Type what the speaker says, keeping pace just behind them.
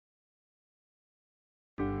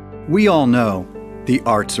We all know the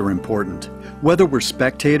arts are important. Whether we're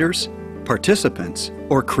spectators, participants,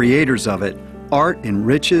 or creators of it, art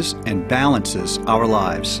enriches and balances our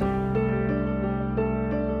lives.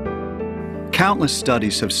 Countless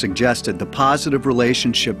studies have suggested the positive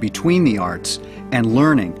relationship between the arts and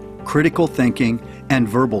learning, critical thinking, and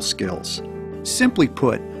verbal skills. Simply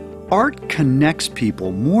put, art connects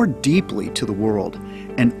people more deeply to the world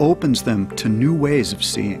and opens them to new ways of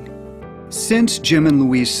seeing. Since Jim and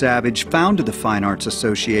Louise Savage founded the Fine Arts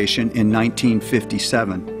Association in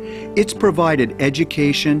 1957, it's provided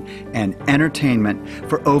education and entertainment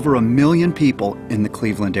for over 1 million people in the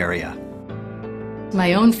Cleveland area.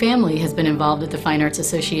 My own family has been involved with the Fine Arts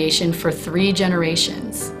Association for 3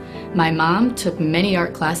 generations. My mom took many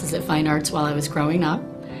art classes at Fine Arts while I was growing up.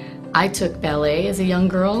 I took ballet as a young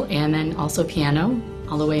girl and then also piano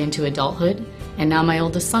all the way into adulthood. And now my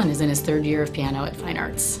oldest son is in his 3rd year of piano at Fine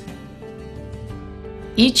Arts.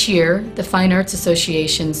 Each year, the Fine Arts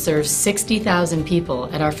Association serves 60,000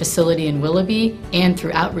 people at our facility in Willoughby and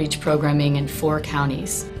through outreach programming in 4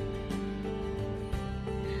 counties.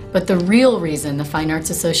 But the real reason the Fine Arts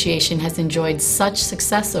Association has enjoyed such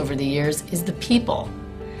success over the years is the people.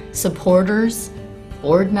 Supporters,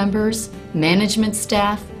 board members, management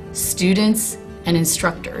staff, students, and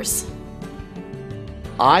instructors.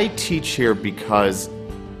 I teach here because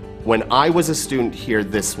when I was a student here,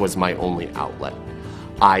 this was my only outlet.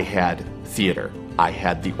 I had theater, I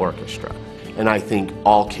had the orchestra, and I think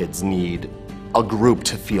all kids need a group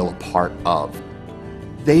to feel a part of.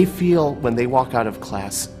 They feel when they walk out of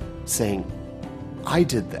class saying, I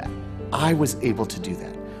did that, I was able to do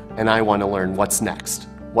that, and I want to learn what's next,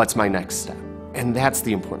 what's my next step. And that's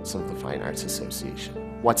the importance of the Fine Arts Association.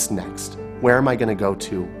 What's next? Where am I going to go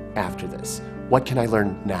to after this? What can I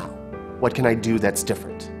learn now? What can I do that's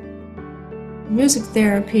different? Music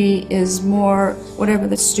therapy is more whatever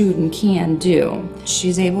the student can do.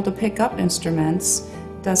 She's able to pick up instruments,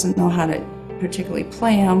 doesn't know how to particularly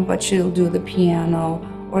play them, but she'll do the piano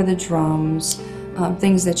or the drums,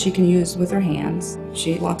 things that she can use with her hands.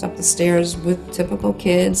 She walks up the stairs with typical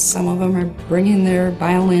kids. Some of them are bringing their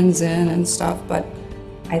violins in and stuff, but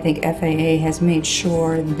I think FAA has made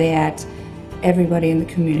sure that everybody in the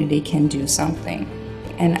community can do something.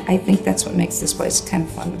 And I think that's what makes this place kind of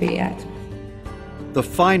fun to be at. The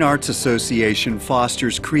Fine Arts Association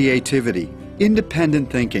fosters creativity, independent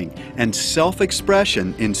thinking, and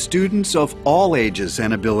self-expression in students of all ages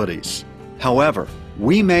and abilities. However,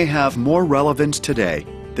 we may have more relevance today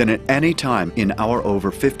than at any time in our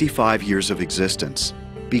over 55 years of existence.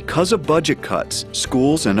 Because of budget cuts,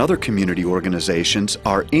 schools and other community organizations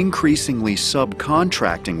are increasingly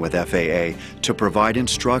subcontracting with FAA to provide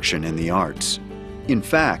instruction in the arts. In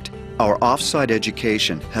fact, our off-site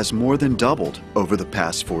education has more than doubled over the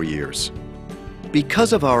past 4 years.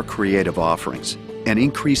 Because of our creative offerings and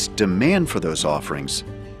increased demand for those offerings,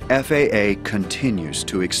 FAA continues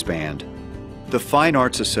to expand. The Fine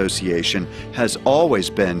Arts Association has always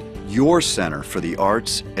been your center for the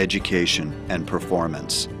arts, education, and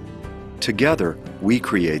performance. Together, we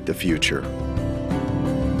create the future.